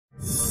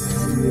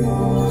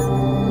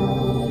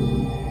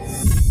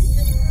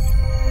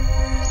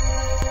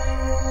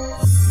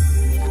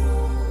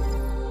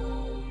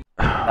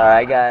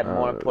I got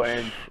more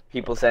important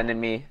people sending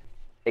me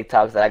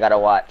TikToks that I gotta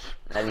watch.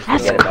 I just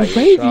That's forget about you.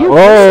 crazy.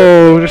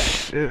 Oh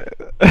shit.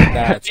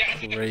 That's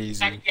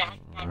crazy.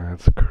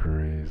 That's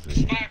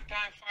crazy.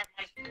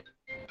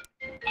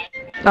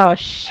 Oh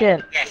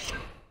shit.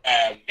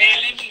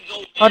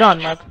 Hold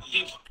on, Mark.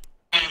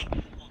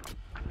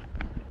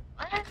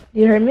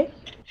 You heard me?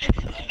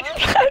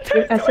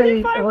 I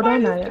said, hold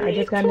on, I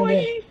just got it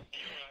in.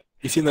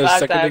 You seen the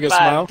second nigga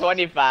smile?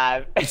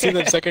 25. You seen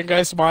the second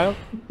guy smile?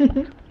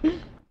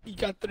 He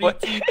got 3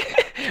 teeth.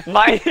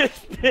 minus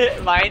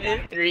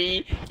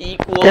 3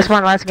 equals This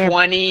one last game.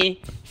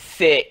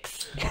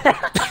 26.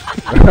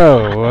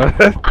 Oh, what?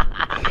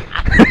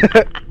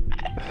 You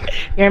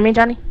hear me,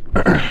 Johnny?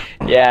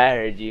 Yeah, I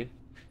heard you.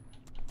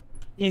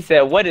 He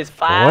said, "What is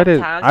 5 What is?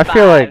 times I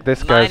feel like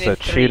this guy's a minus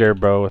 3?" cheater,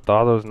 bro. With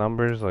all those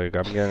numbers, like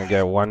I'm gonna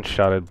get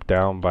one-shotted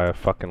down by a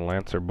fucking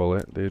Lancer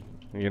bullet, dude.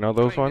 You know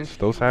those ones?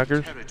 Those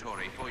hackers?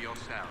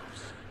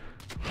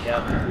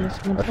 Yep.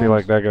 I feel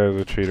like that guy's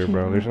a cheater,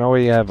 bro. There's no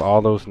way you have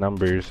all those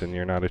numbers and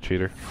you're not a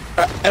cheater.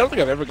 I don't think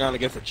I've ever gone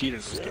against a cheater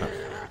in this game.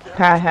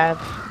 I have.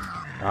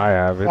 I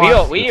have it.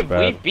 We've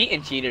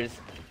beaten cheaters,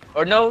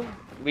 or no,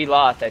 we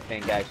lost. I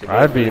think actually.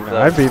 I've beaten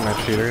a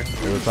cheater.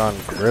 It was on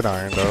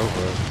gridiron though.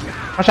 But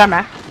What's up,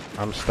 Matt?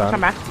 I'm stunned. What's up,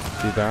 Matt?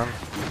 He's down.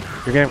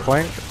 You're getting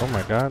flanked. Oh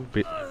my god.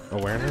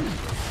 Awareness.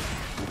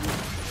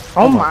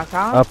 Oh my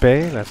god. Up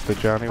A. That's the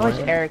Johnny I wish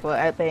way. Eric would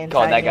up A.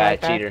 Call that guy a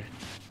cheater.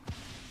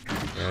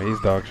 Yeah, he's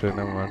dog shit.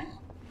 Never mind.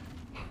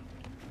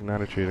 He's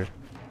not a cheater.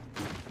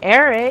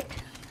 Eric,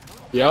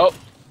 Yo.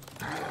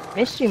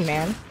 missed you,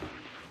 man.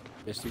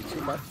 Missed you too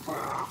much. You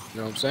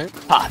know what I'm saying?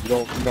 Ah. You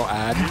don't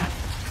add me.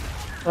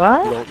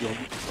 What?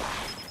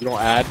 You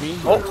don't add me.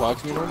 You don't talk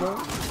to me no more.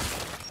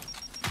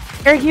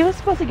 Eric, you were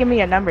supposed to give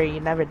me a number.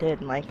 You never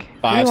did. Like,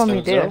 what do you want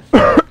me to do?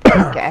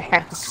 570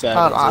 Okay.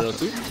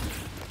 702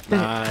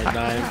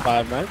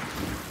 9959.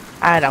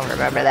 I don't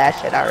remember that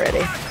shit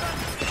already.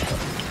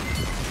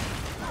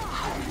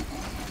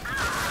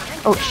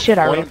 Oh shit,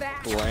 already.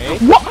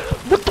 Blank. What?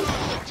 What the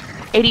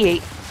f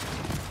 88.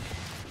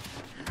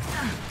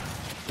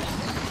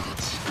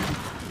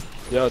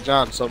 Yo,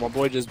 John. So my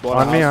boy just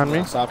bought a house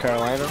in South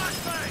Carolina.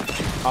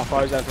 How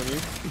far is that from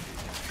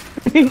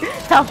you?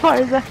 How far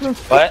is that from?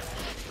 What?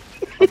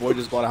 My boy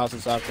just bought a house in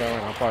South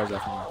Carolina. How far is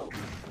that from you?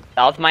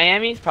 South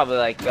Miami? Probably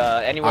like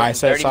anywhere I from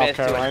said 30 South minutes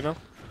Carolina.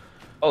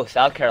 Oh,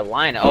 South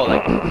Carolina. Oh,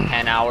 like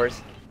 10 hours.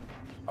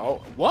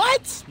 Oh,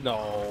 what?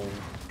 No.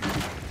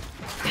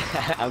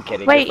 I'm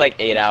kidding. Wait. It's like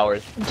 8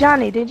 hours.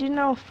 Johnny, did you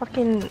know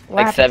fucking what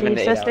Like happened 7 to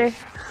to your 8 sister?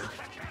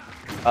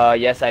 hours.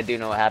 Yes, I do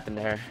know what happened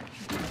to her.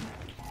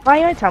 Why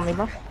you ain't tell me,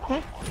 bro?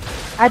 I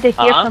had to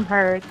hear from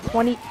her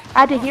I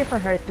had to hear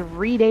from her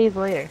 3 days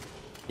later.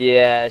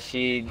 Yeah,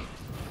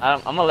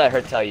 I'm gonna let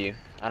her tell you.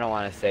 I don't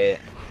want to say it.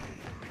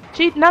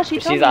 She told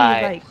me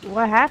like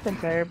what happened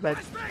to her, but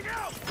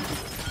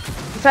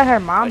she said her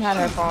mom had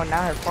her phone.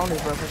 Now her phone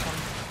is broken or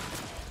something.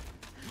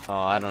 Oh,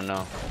 I don't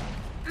know.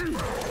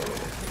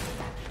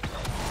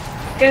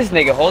 Look at this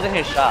nigga holding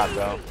his shot,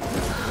 bro.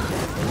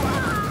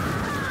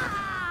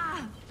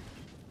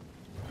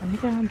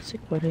 I'm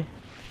sick with it.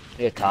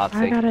 You're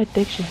toxic. I got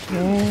addiction.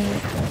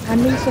 Yeah. I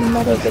need some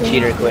medicine. The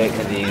cheater quit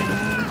because he.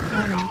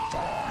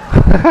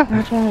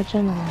 I'm trying to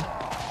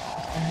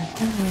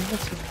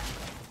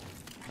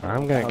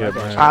I'm gonna get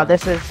my. Oh,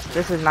 this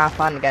is not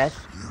fun, guys.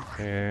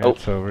 Yeah,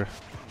 it's over.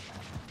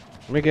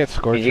 Let me get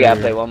Scorcher. You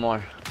gotta play one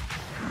more.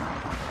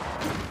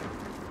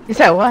 You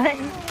said what?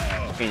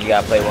 You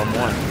gotta play one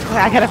more.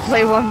 I gotta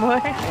play one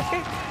more.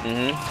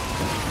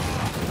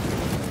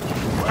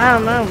 I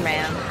don't know,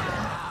 man.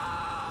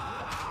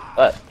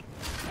 What?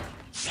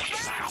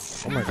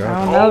 Oh my god. I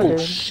don't know,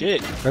 dude.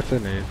 Shit. That's a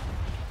nade.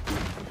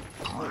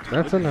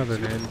 That's another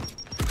nade.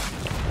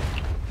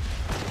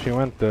 She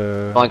went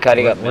the. One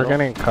cutting up We're middle.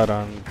 getting cut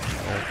on.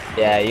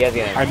 Yeah, you guys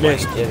getting. I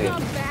missed.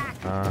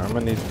 I'm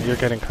gonna need. You're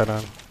getting cut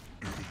on.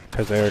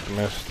 Cause Eric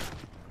missed.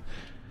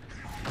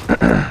 What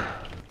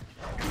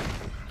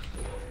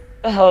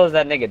the hell is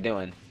that nigga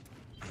doing?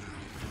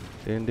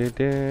 Dun, dun,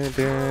 dun,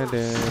 dun,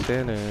 dun,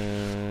 dun,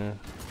 dun.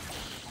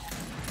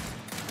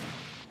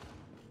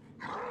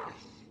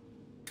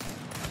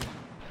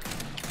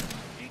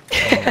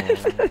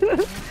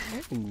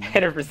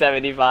 Hit her for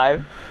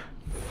 75.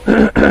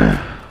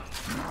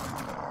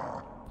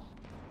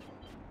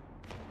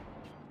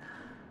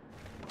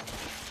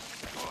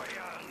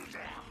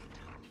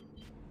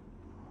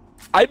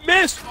 I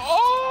missed.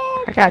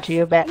 Oh. I got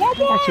you, I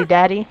got you,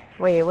 daddy.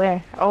 Wait,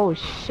 where? Oh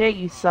shit,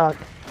 you suck.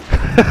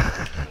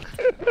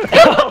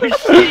 Oh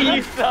shit,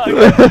 you suck.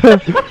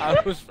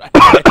 I was.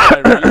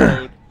 I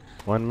reload.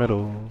 One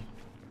middle.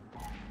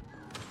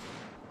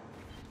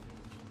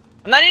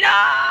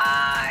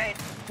 99.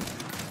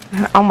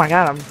 Oh my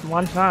god, I'm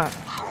one shot.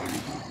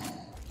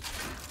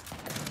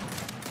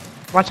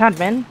 One shot,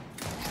 Ben.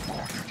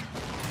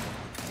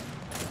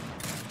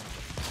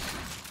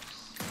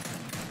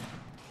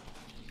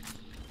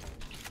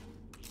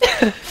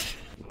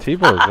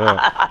 Tebow's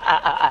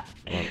up.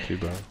 Oh,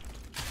 Tebow.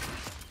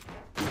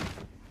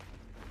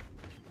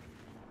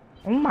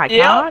 Oh my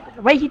god.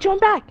 Wait, he joined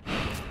back.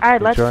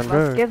 Alright, let's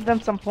back. give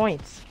them some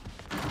points.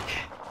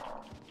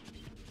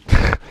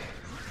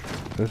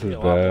 This is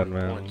bad,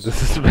 man.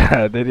 This is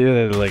bad. They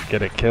need to like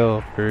get a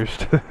kill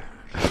first. I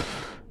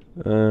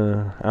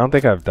don't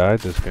think I've died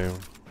this game.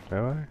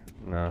 Have I?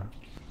 No.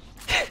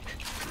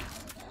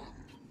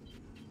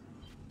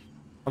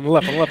 On the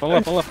left, on the left, on the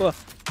left, on the left,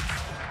 left.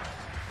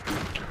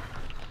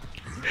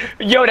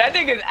 Yo, that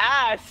nigga's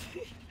ass.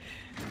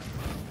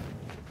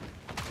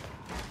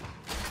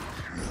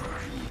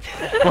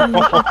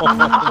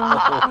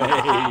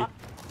 Hey.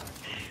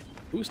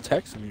 Who's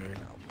texting me right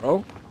now,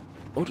 bro?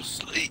 Go to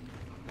sleep.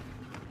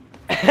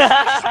 Go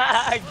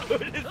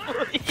to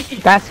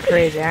sleep. That's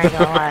crazy, I ain't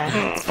gonna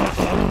lie. Is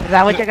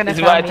that what you're gonna This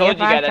is tell what I me told if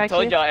you guys. I text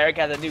told you? y'all Eric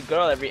has a new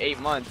girl every 8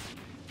 months.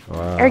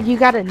 Wow. Eric, you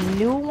got a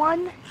new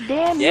one?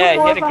 Damn, Yeah, you he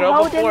more had of a a girl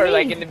hoe than before, me.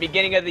 like in the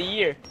beginning of the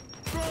year.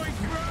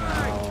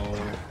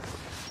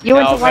 You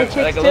into No, white but, chicks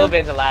like too? a little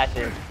bit into last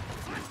year.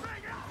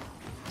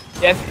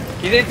 Yes,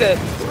 he's into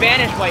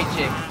Spanish white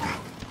chicks.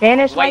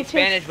 Spanish White white chicks?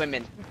 Spanish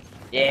women.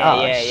 Yeah,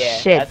 Oh, yeah.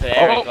 shit. That's what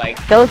Eric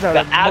likes. Those are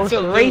The the most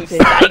absolute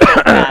racist.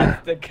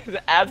 psychopath.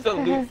 The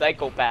absolute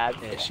psychopath.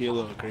 Yeah, she a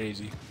little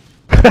crazy.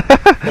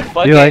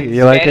 You like it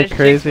Spanish chicks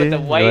crazy? with the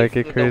You white, like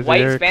it the crazy,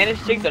 white Eric?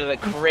 Spanish chicks are the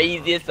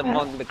craziest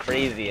among the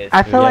craziest.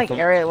 I feel Yeah. like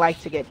Eric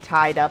likes to get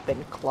tied up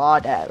and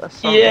clawed at or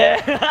something.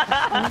 Yeah.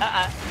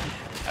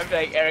 I feel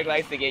like Eric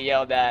likes to get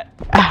yelled at.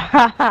 That's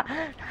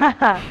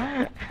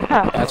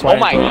why Oh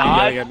my I told you God.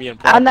 gotta get me in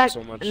I'm practice not,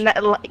 so much.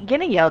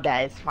 getting yelled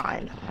at is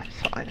fine. That's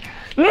fine.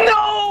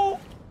 No!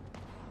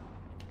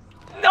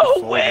 No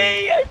Folding.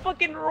 way! I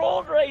fucking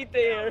rolled right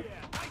there.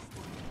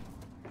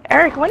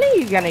 Eric, when are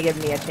you gonna give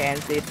me a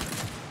chance, dude?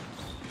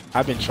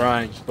 I've been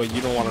trying, but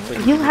you don't want to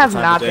think. You have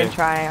not been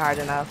trying hard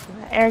enough.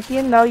 Eric,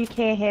 you know you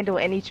can't handle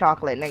any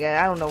chocolate, nigga.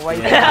 I don't know why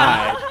you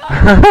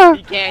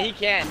He can't, he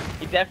can't.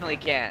 He definitely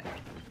can't.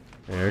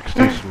 Eric's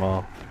too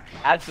small.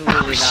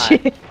 Absolutely not.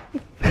 Shit.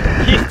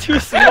 He's too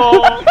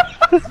small.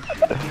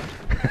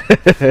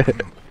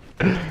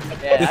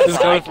 Yeah, This that's is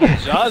why I going from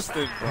can't.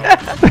 Justin, bro.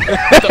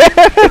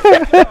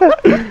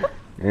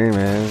 Hey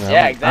man.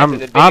 Yeah, exactly.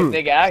 The biggest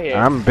nigga out here.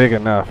 I'm big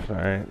enough. All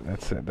right,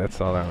 that's it.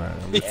 That's all that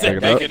matters. I'm He just said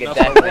big big enough.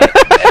 enough.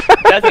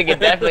 Justin can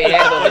definitely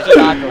handle his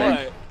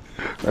chocolate.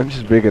 I'm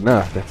just big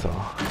enough. That's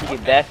all. He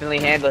can definitely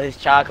handle his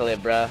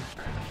chocolate, bruh.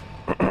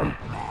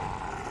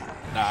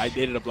 Nah, I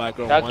dated a black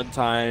girl Chuck- one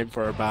time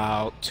for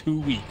about 2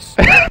 weeks.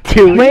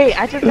 Wait,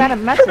 I just got a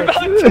message.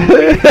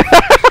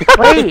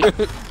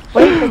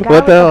 Wait, the guy What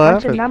with the a hell bunch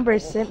of happened?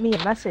 numbers sent me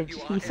a message.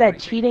 He said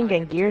cheating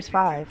in Gears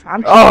 5.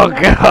 I'm Oh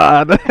cheating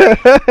now? god.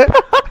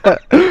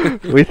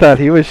 We thought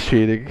he was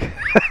cheating.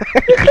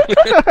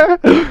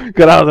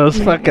 Got all those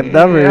fucking I'm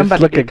numbers about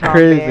to looking get calm,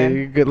 crazy.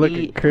 man. Good looking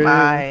Eat crazy.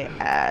 my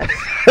ass.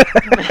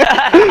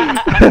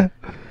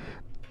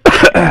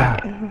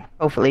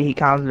 Hopefully he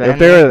calms down. If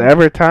there was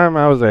ever time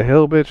I was a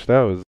hill bitch,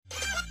 that was